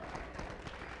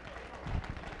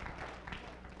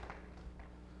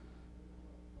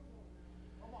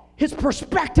His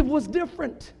perspective was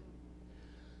different.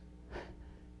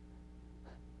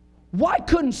 Why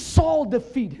couldn't Saul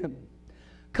defeat him?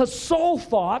 Because Saul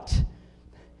thought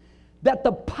that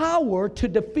the power to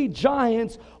defeat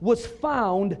giants was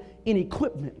found in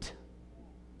equipment.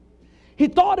 He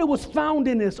thought it was found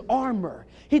in his armor.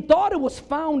 He thought it was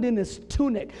found in his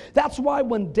tunic. That's why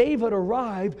when David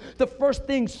arrived, the first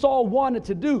thing Saul wanted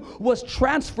to do was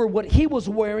transfer what he was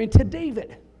wearing to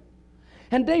David.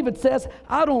 And David says,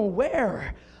 I don't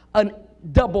wear an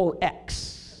double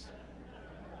X.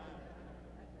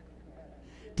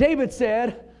 David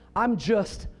said, I'm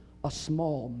just a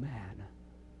small man.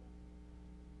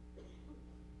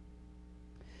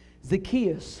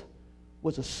 Zacchaeus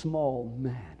was a small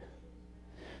man.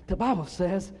 The Bible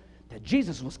says that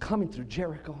Jesus was coming through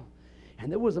Jericho,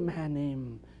 and there was a man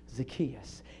named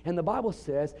Zacchaeus. And the Bible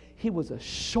says he was a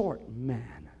short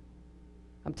man.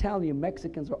 I'm telling you,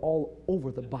 Mexicans are all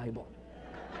over the Bible.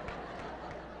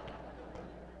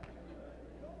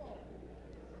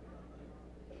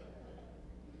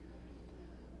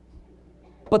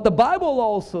 But the Bible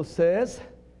also says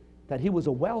that he was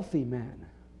a wealthy man.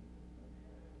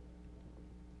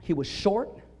 He was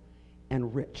short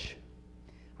and rich.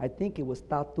 I think it was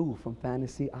Tatu from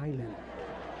Fantasy Island.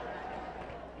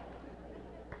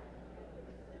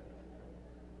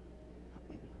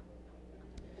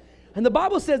 And the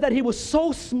Bible says that he was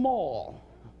so small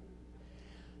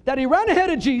that he ran ahead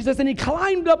of Jesus and he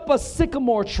climbed up a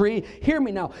sycamore tree. Hear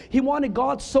me now. He wanted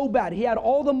God so bad. He had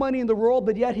all the money in the world,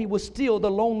 but yet he was still the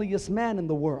loneliest man in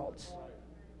the world.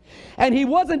 And he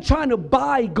wasn't trying to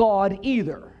buy God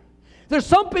either. There's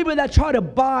some people that try to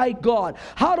buy God.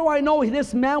 How do I know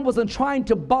this man wasn't trying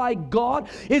to buy God?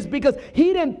 It's because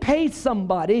he didn't pay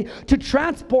somebody to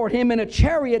transport him in a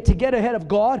chariot to get ahead of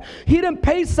God. He didn't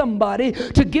pay somebody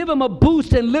to give him a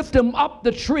boost and lift him up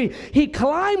the tree. He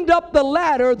climbed up the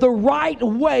ladder the right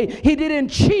way. He didn't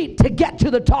cheat to get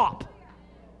to the top.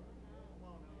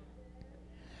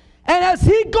 And as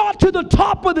he got to the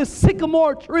top of the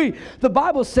sycamore tree, the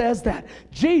Bible says that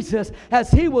Jesus,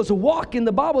 as he was walking,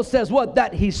 the Bible says what?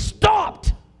 That he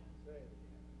stopped.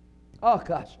 Oh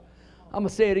gosh, I'm going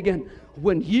to say it again.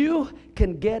 When you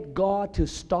can get God to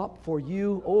stop for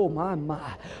you, oh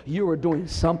my, you are doing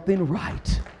something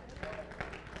right.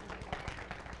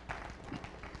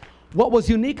 What was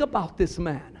unique about this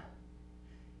man?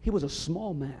 He was a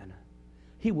small man.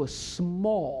 He was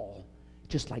small,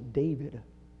 just like David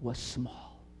was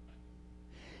small.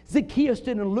 Zacchaeus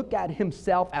didn't look at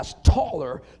himself as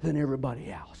taller than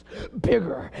everybody else,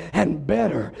 bigger and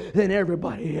better than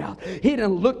everybody else. He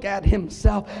didn't look at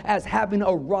himself as having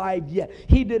arrived yet.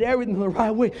 He did everything the right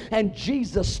way, and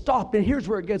Jesus stopped. And here's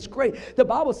where it gets great. The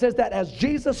Bible says that as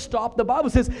Jesus stopped, the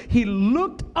Bible says he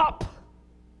looked up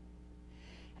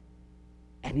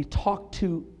and he talked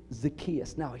to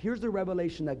Zacchaeus. Now, here's the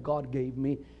revelation that God gave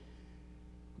me.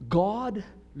 God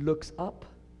looks up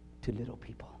to little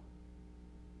people.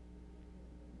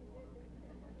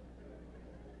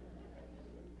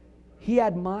 He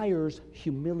admires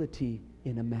humility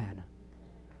in a man.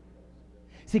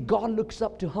 See, God looks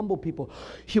up to humble people.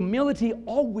 Humility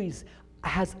always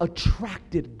has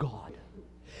attracted God.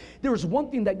 There is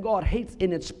one thing that God hates,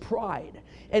 and it's pride.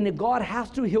 And if God has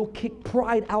to, he'll kick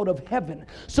pride out of heaven.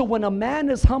 So when a man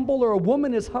is humble or a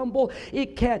woman is humble,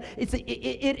 it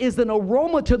is an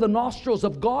aroma to the nostrils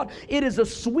of God. It is a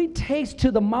sweet taste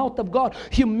to the mouth of God.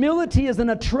 Humility is an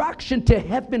attraction to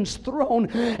heaven's throne.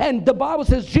 And the Bible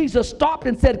says Jesus stopped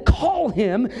and said, call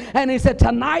him. And he said,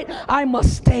 tonight I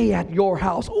must stay at your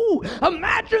house. Ooh,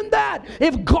 imagine that.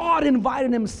 If God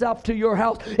invited himself to your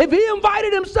house. If he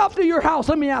invited himself to your house,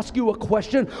 let me ask you a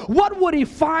question. What would he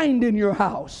find in your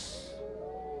house?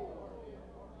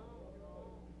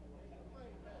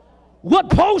 What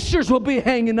posters will be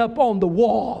hanging up on the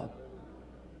wall?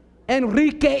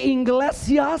 Enrique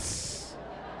Iglesias?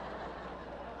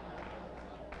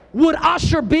 Would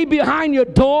Usher be behind your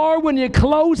door when you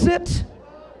close it?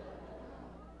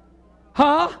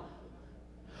 Huh?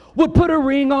 Would put a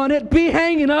ring on it, be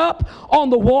hanging up on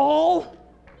the wall?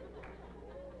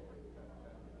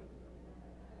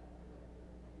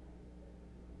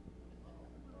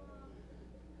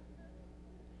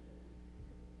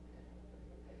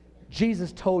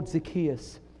 Jesus told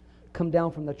Zacchaeus, come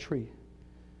down from the tree.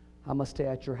 I must stay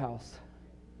at your house.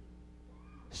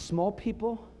 Small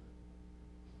people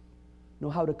know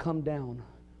how to come down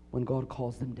when God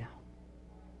calls them down.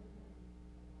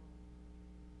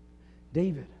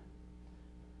 David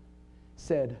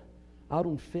said, I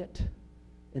don't fit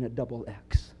in a double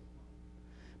X.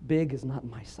 Big is not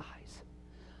my size.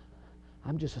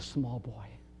 I'm just a small boy.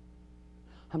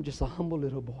 I'm just a humble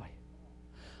little boy.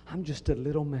 I'm just a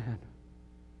little man.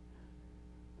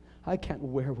 I can't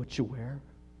wear what you wear.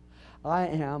 I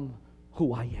am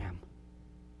who I am.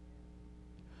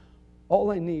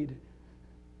 All I need,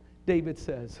 David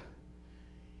says,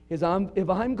 is if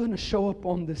I'm going to show up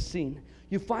on the scene.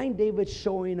 You find David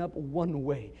showing up one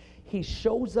way. He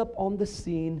shows up on the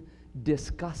scene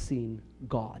discussing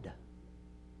God.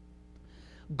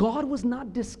 God was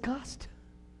not discussed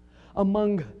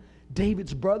among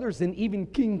David's brothers and even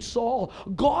King Saul.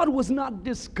 God was not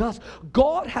discussed.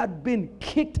 God had been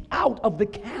kicked out of the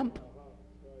camp.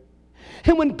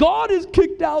 And when God is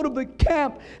kicked out of the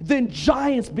camp, then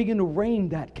giants begin to reign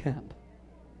that camp.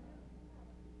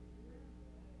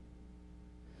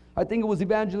 I think it was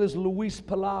evangelist Luis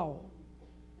Palau.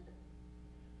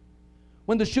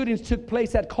 When the shootings took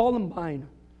place at Columbine,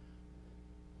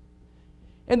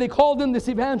 and they called in this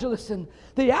evangelist and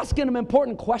they asked him an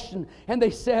important question. And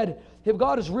they said, if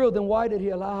God is real, then why did he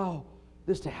allow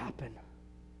this to happen?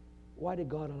 Why did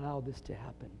God allow this to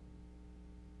happen?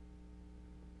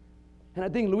 And I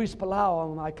think Luis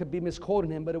Palau, I could be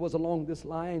misquoting him, but it was along these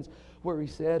lines where he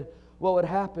said, well, it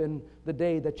happened the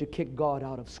day that you kicked God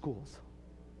out of schools.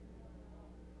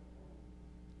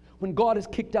 When God is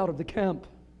kicked out of the camp,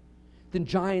 then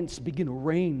giants begin to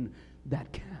reign that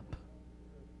camp.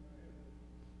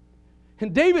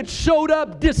 And David showed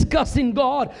up discussing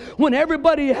God when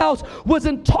everybody else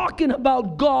wasn't talking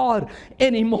about God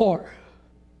anymore.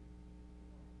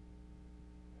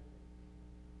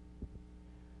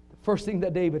 The first thing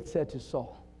that David said to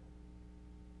Saul,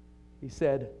 he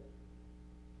said,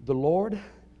 the Lord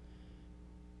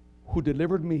who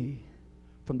delivered me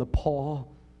from the paw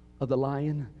of the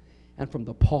lion and from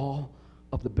the paw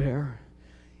of the bear,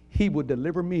 he would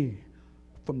deliver me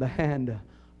from the hand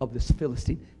of this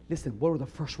Philistine. Listen, what were the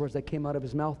first words that came out of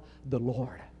his mouth? The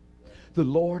Lord. The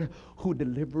Lord who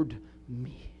delivered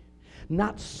me.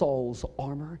 Not Saul's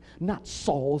armor, not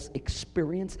Saul's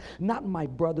experience, not my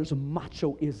brother's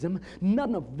machoism,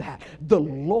 none of that. The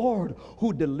Lord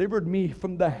who delivered me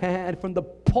from the hand, from the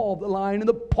paw of the lion and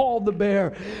the paw of the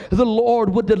bear. The Lord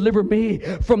would deliver me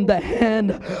from the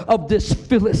hand of this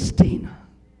Philistine.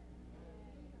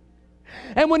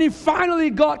 And when he finally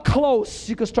got close,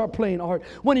 you could start playing art.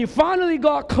 When he finally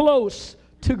got close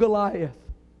to Goliath,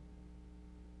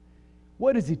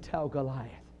 what does he tell Goliath?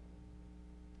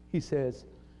 He says,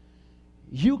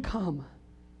 you come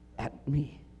at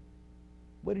me.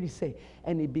 What did he say?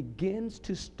 And he begins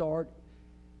to start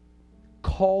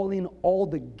calling all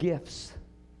the gifts.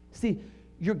 See,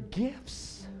 your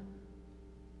gifts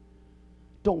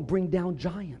don't bring down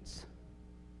giants.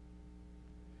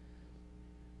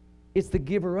 It's the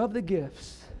giver of the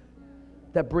gifts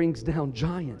that brings down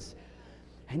giants.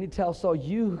 And he tells Saul,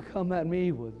 you come at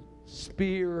me with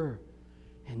spear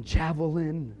and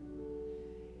javelin.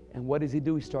 And what does he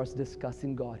do? He starts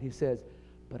discussing God. He says,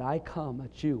 but I come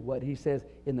at you. What he says,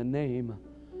 in the name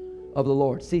of the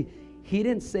Lord. See, he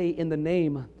didn't say in the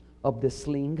name of the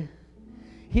sling.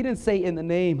 He didn't say in the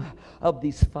name of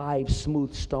these 5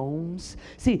 smooth stones.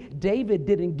 See, David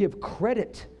didn't give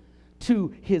credit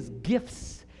to his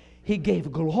gifts. He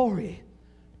gave glory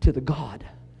to the God.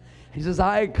 He says,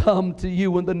 I come to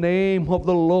you in the name of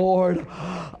the Lord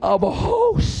of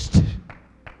hosts.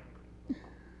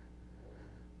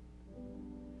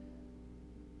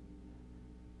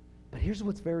 But here's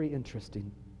what's very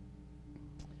interesting.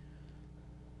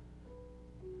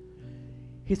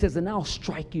 He says, and I'll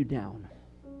strike you down.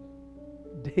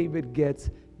 David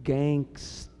gets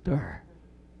gangster.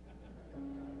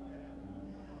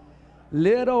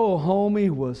 Little homie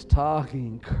was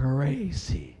talking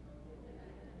crazy.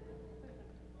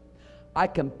 I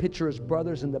can picture his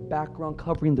brothers in the background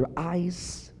covering their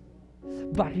eyes,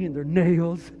 biting their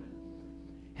nails,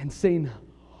 and saying,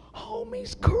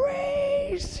 homie's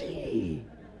crazy.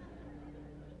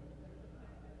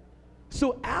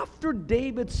 So after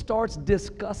David starts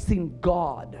discussing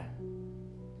God,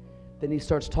 then he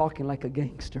starts talking like a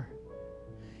gangster.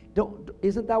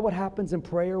 Isn't that what happens in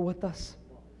prayer with us?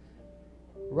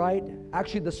 Right?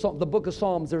 Actually, the book of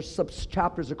Psalms, there's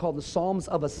sub-chapters are called the Psalms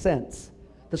of Ascents.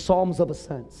 The Psalms of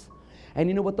Ascents. And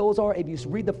you know what those are? If you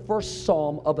read the first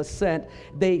Psalm of Ascent,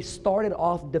 they started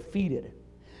off defeated.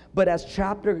 But as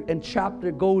chapter and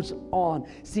chapter goes on,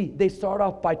 see, they start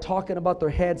off by talking about their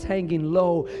heads hanging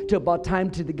low to about time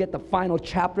to get the final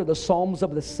chapter, the Psalms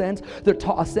of the Ascents.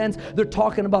 They're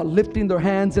talking about lifting their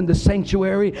hands in the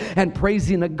sanctuary and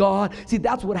praising a God. See,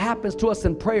 that's what happens to us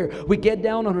in prayer. We get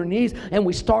down on our knees and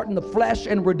we start in the flesh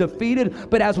and we're defeated.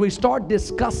 But as we start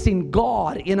discussing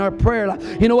God in our prayer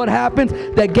life, you know what happens?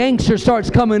 That gangster starts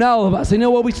coming out of us. You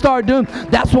know what we start doing?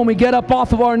 That's when we get up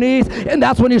off of our knees, and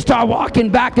that's when you start walking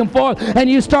back and forth, and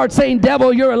you start saying,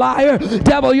 devil, you're a liar,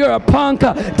 devil, you're a punk,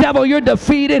 devil, you're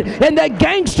defeated, and that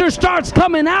gangster starts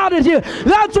coming out at you.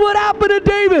 That's what happened to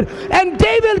David. And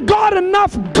David got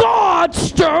enough God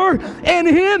stir in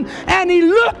him, and he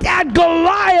looked at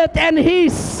Goliath and he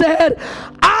said,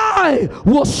 I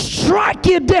will strike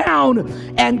you down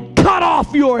and cut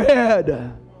off your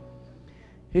head.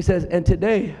 He says, and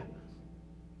today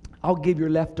I'll give your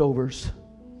leftovers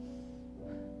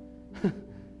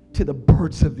to the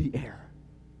birds of the air.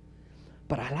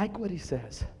 But I like what he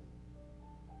says.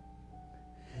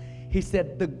 He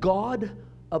said, the God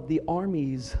of the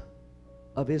armies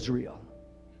of Israel.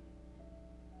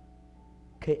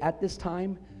 Okay, at this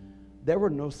time, there were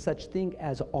no such thing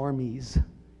as armies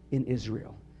in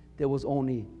Israel. There was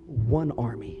only one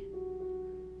army.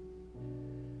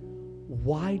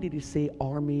 Why did he say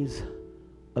armies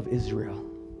of Israel?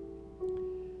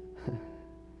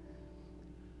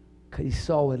 Because he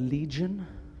saw a legion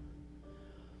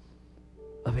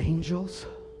of angels.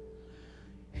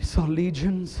 He saw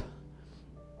legions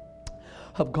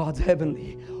of God's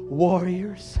heavenly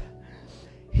warriors.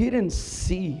 He didn't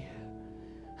see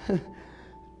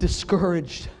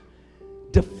discouraged,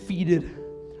 defeated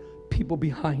people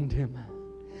behind him.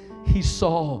 He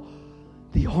saw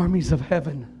the armies of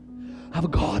heaven, of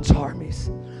God's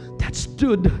armies, that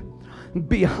stood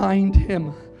behind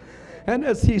him. And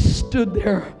as he stood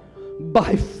there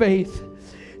by faith,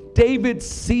 David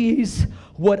sees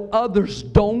what others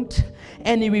don't,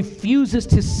 and he refuses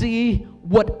to see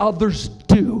what others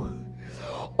do.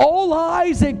 All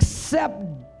eyes except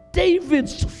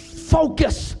David's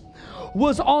focus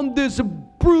was on this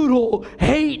brutal,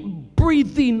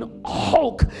 hate-breathing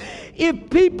Hulk. If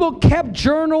people kept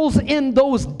journals in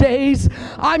those days,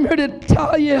 I'm here to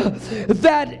tell you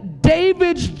that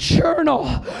David's journal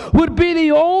would be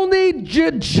the only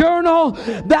journal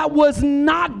that was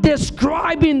not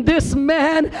describing this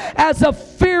man as a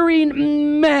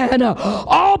fearing man.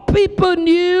 All people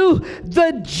knew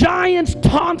the giant's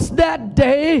taunts that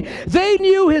day. They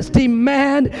knew his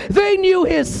demand. They knew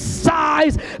his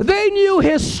size. They knew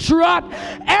his strut.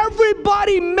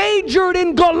 Everybody majored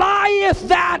in Goliath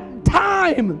that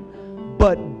time.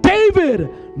 But David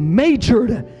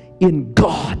majored in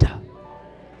God.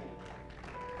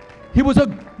 He was a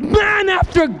man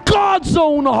after God's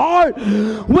own heart.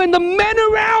 When the men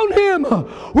around him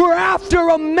were after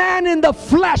a man in the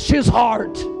flesh's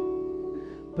heart.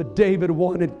 But David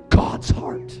wanted God's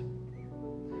heart.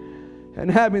 And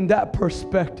having that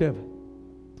perspective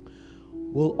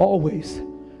will always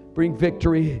bring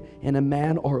victory in a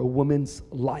man or a woman's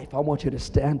life. I want you to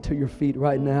stand to your feet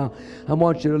right now. I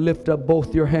want you to lift up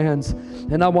both your hands,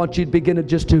 and I want you to begin to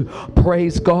just to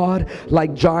praise God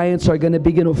like giants are going to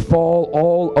begin to fall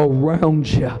all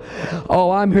around you.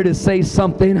 Oh, I'm here to say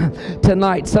something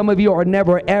tonight. Some of you are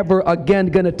never ever again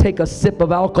going to take a sip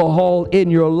of alcohol in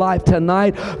your life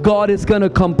tonight. God is going to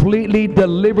completely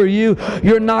deliver you.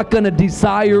 You're not going to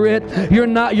desire it.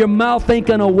 Your mouth ain't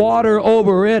going to water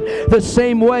over it. The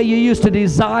same way you used to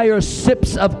desire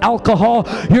sips of alcohol,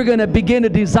 you're going to begin to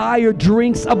desire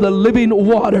drinks of the living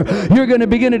water. You're going to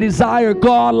begin to desire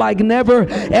God like never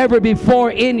ever before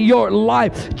in your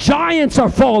life. Giants are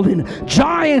falling.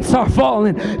 Giants are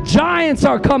falling. Giants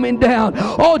are coming down.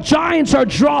 Oh, giants are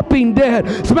dropping dead.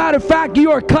 As a matter of fact,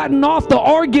 you are cutting off the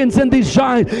organs in these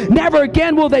giants. Never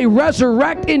again will they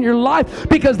resurrect in your life,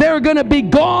 because they're going to be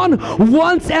gone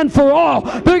once and for all.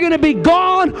 They're going to be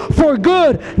gone for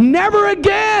good. Never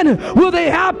again will they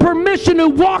have permission to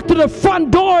walk to the front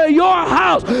door of your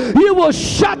house. You will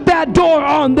shut that door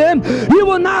on them. You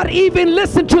will not even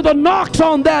listen to the knocks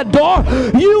on that door.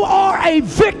 You are a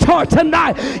victor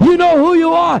tonight. You know who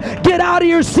you are. Get out of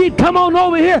your seat. Come on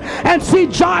over here and see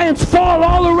giants fall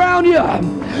all around you.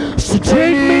 So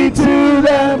take me to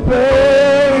that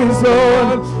place,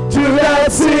 Lord, to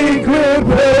that secret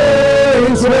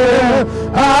place where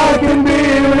I can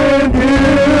be with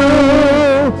you.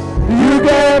 You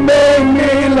can make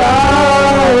me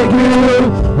like you.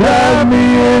 Wrap me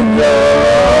in love.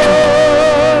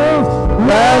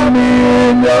 Wrap me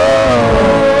in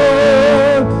love.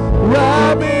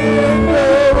 Wrap me in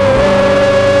love.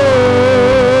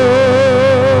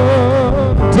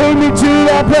 Take me to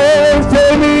that place.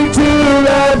 Take me to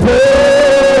that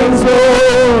place,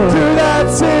 Lord. To that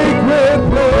secret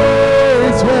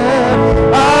place where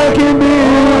I can be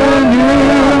with you.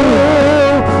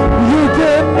 You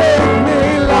can make me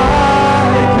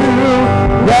like you.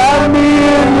 Wrap me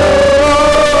in love.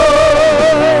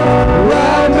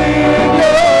 Wrap me in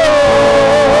love.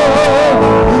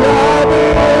 Wrap me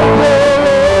in love.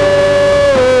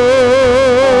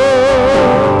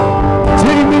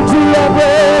 Take me to that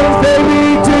place. Take me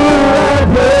to that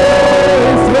place.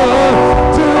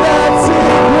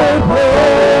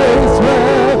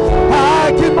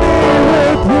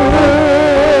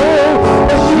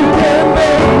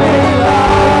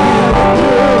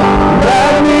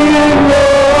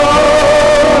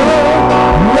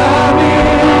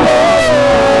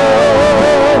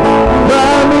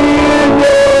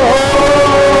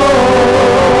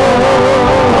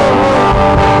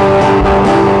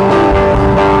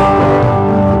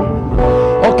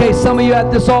 Some of you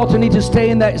at this altar need to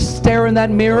stare in that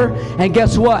mirror, and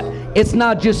guess what? It's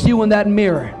not just you in that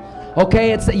mirror.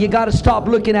 Okay, you got to stop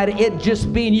looking at it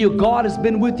just being you. God has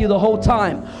been with you the whole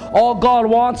time. All God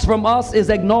wants from us is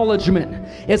acknowledgement.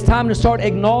 It's time to start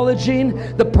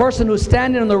acknowledging the person who's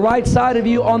standing on the right side of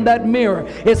you on that mirror.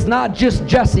 It's not just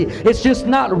Jesse. It's just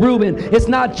not Reuben. It's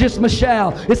not just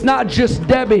Michelle. It's not just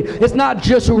Debbie. It's not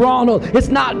just Ronald. It's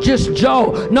not just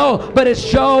Joe. No, but it's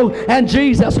Joe and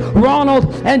Jesus, Ronald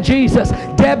and Jesus,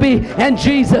 Debbie and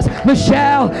Jesus,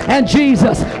 Michelle and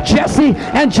Jesus, Jesse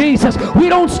and Jesus. We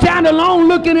don't stand alone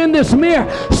looking in this mirror.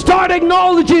 Start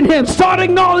acknowledging Him. Start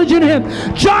acknowledging Him.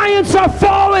 Giants are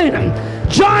falling.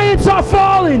 Giants are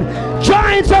falling.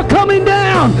 Giants are coming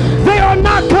down. They are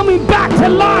not coming back to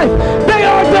life. They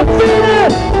are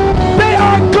defeated. They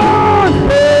are gone.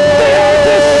 They are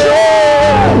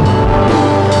destroyed.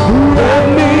 Let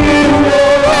me in,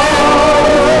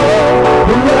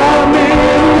 let me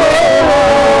in,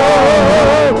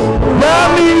 let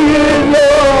me in,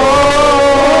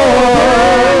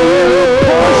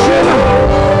 portion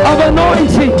of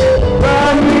anointing.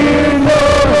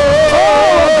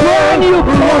 New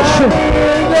portion.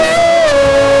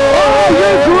 Oh,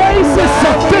 your grace is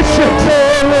sufficient.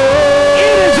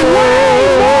 It is way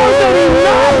more than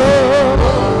enough.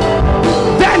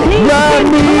 That He's been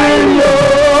claiming.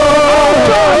 Oh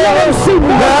God, let Him see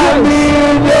more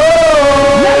grace.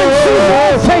 Let Him see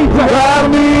more favor. Let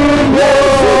Him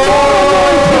see more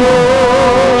anointing.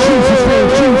 Jesus' name,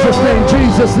 Jesus' name,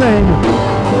 Jesus' name.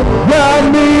 Let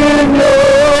me in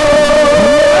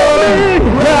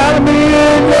let me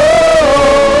in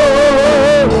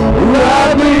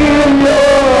let me in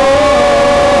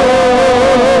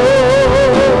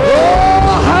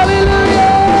oh,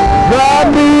 hallelujah. Let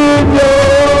me in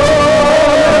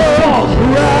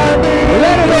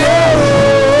let it rest.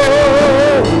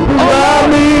 Let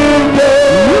me in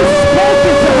you spoke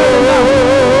it to her now.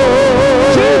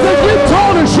 Jesus, you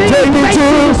told her she didn't make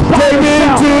this by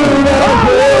herself.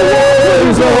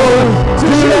 To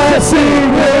that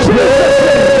secret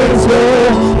place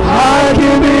where I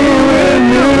can be with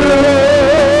you.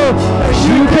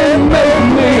 You can make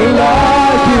me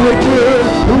like you could.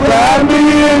 Wrap me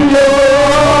in your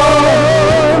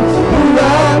arms.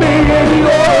 Wrap me in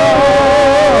your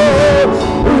arms.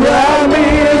 Wrap me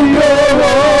in your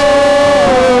arms.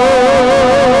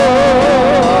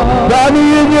 Wrap me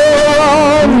in your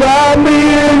arms. Wrap me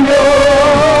in your arms.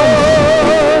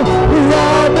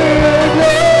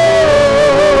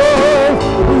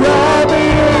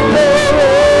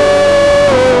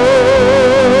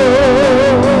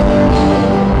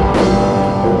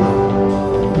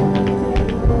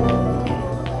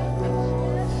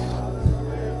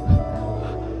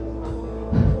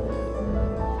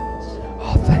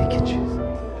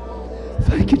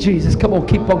 Jesus, come on,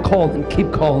 keep on calling,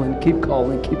 keep calling, keep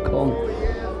calling, keep calling.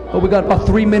 Oh, we got about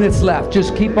 3 minutes left.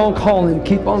 Just keep on calling,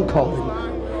 keep on calling.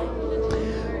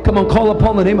 Come on, call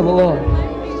upon the name of the Lord.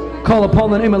 Call upon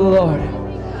the name of the Lord.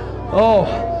 Oh,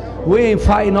 we ain't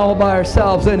fighting all by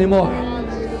ourselves anymore.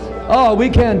 Oh, we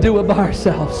can't do it by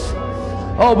ourselves.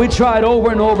 Oh, we tried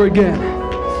over and over again.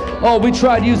 Oh, we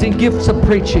tried using gifts of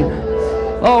preaching.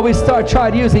 Oh, we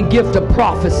tried using gift of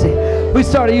prophecy. We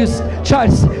started try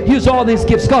to use all these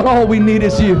gifts. God, all we need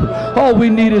is you. All we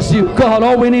need is you. God,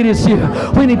 all we need is you.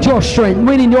 We need your strength.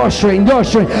 We need your strength, your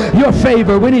strength, your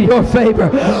favor. We need your favor.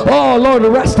 Oh, Lord,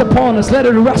 rest upon us. Let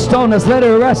it rest on us. Let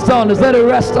it rest on us. Let it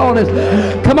rest on us.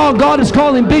 Come on, God is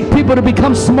calling big people to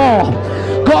become small.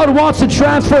 God wants to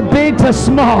transfer big to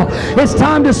small. It's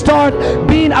time to start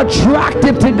being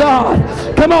attractive to God.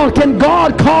 Come on, can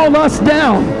God call us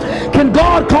down? Can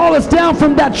God call us down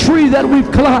from that tree that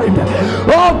we've climbed?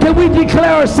 Oh, can we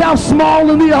declare ourselves small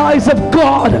in the eyes of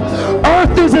God?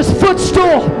 Earth is His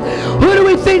footstool. Who do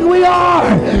we think we are?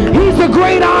 He's the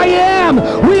great I am.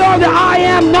 We are the I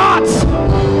am nots.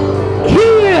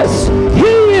 He is.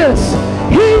 He is.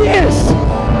 He is.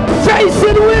 Face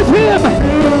it with Him.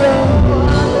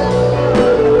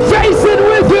 Face it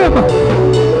with Him.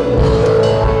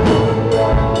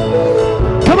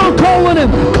 Come on, calling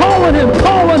Him, calling Him,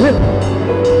 calling Him.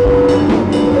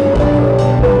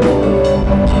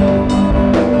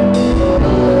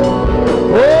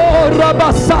 Oh,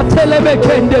 Rabasatelebe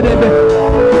Kendelebe.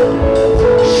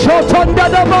 Shotonda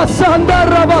da Basanda,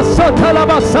 Rabasatala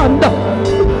Basanda.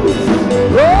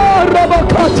 Oh,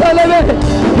 Rabakatelebe.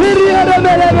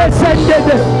 Hiriamelebe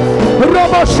Sendede.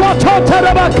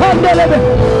 Rabashatotara Kandelebe.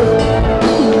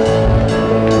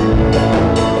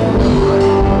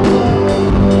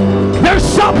 There's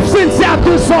substance at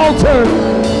this altar.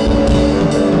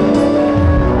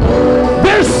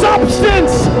 There's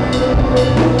substance.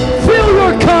 Fill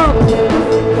your cup.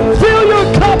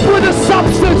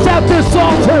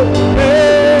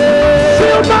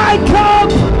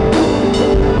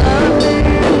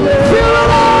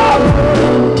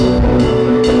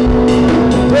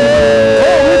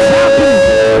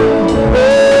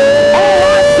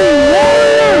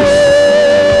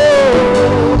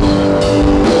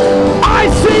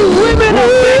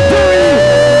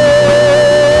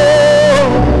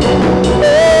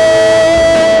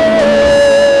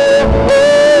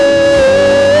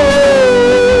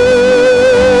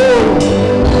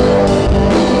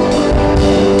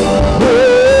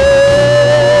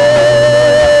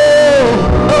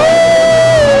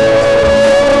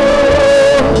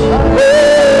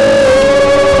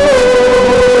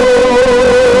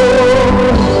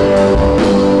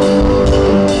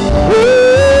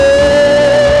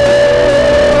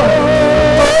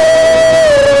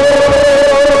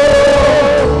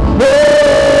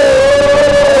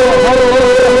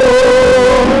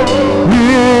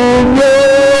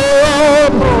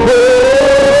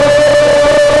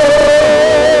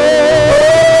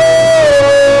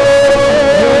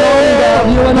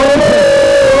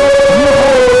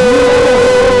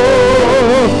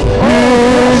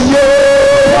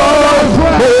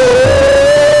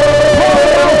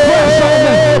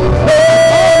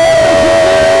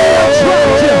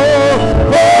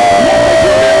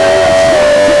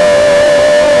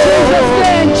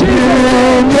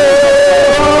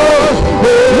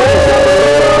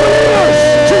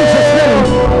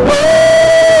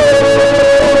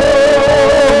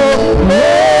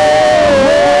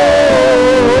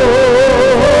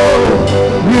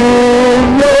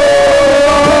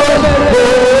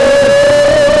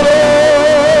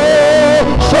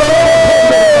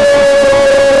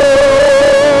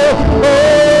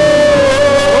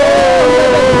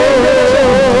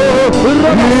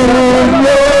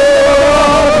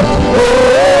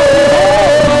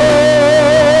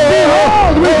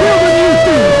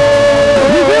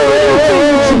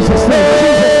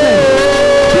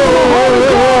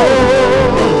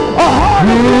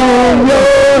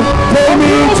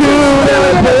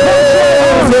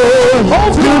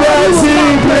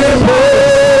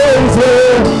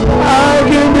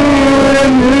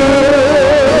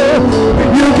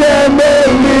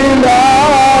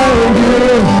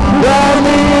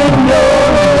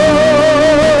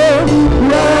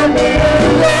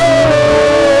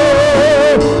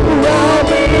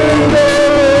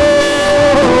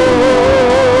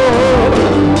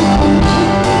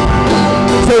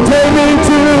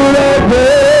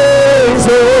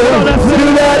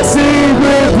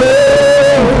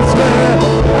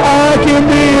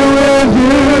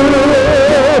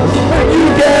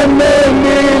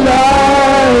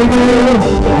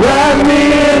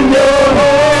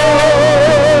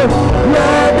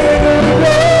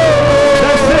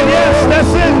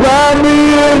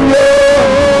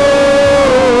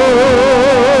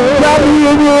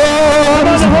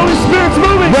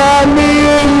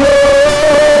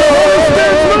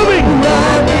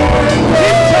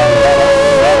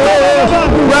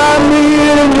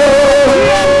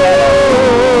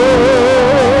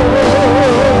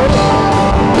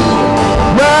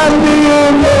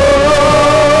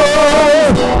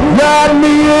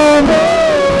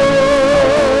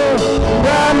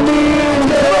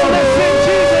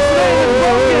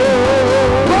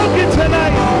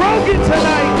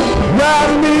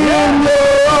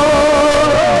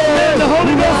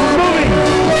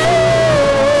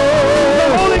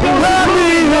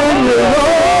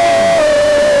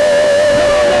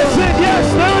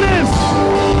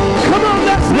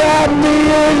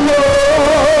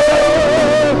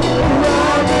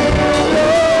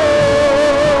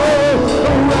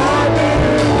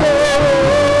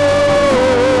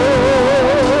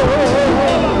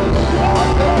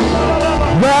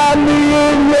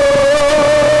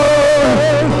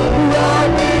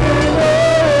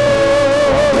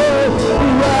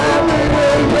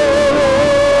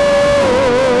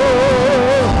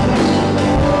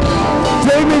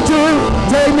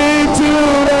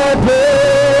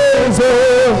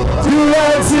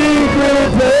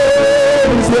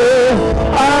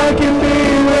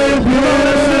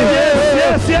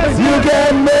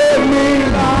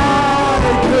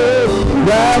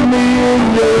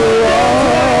 in your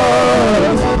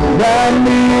arms. Wrap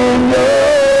me in your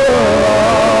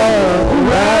arms.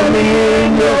 Wrap me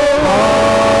in your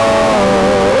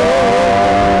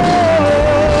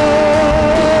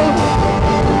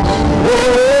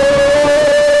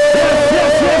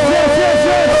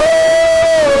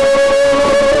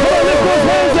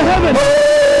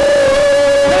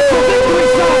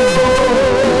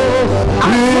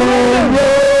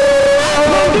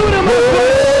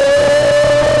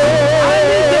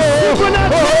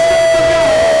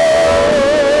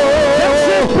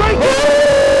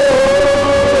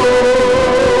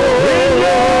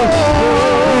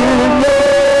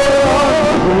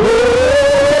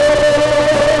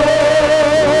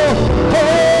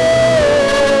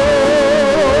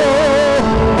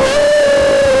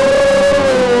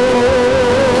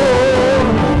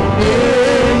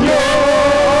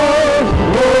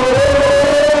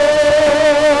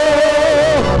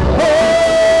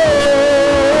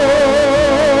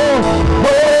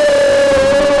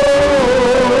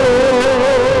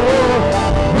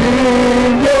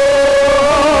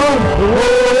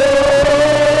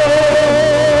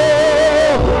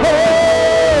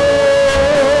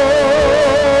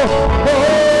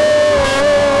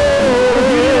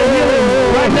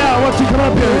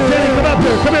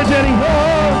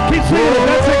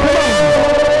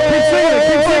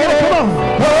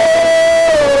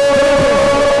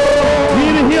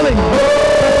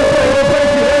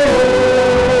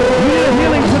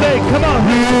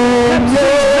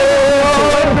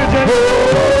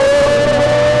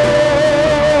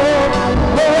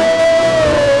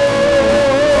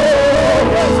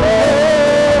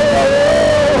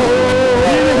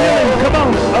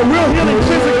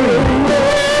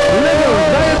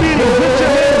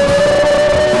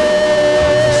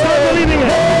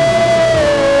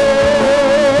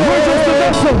We're just a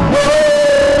vessel.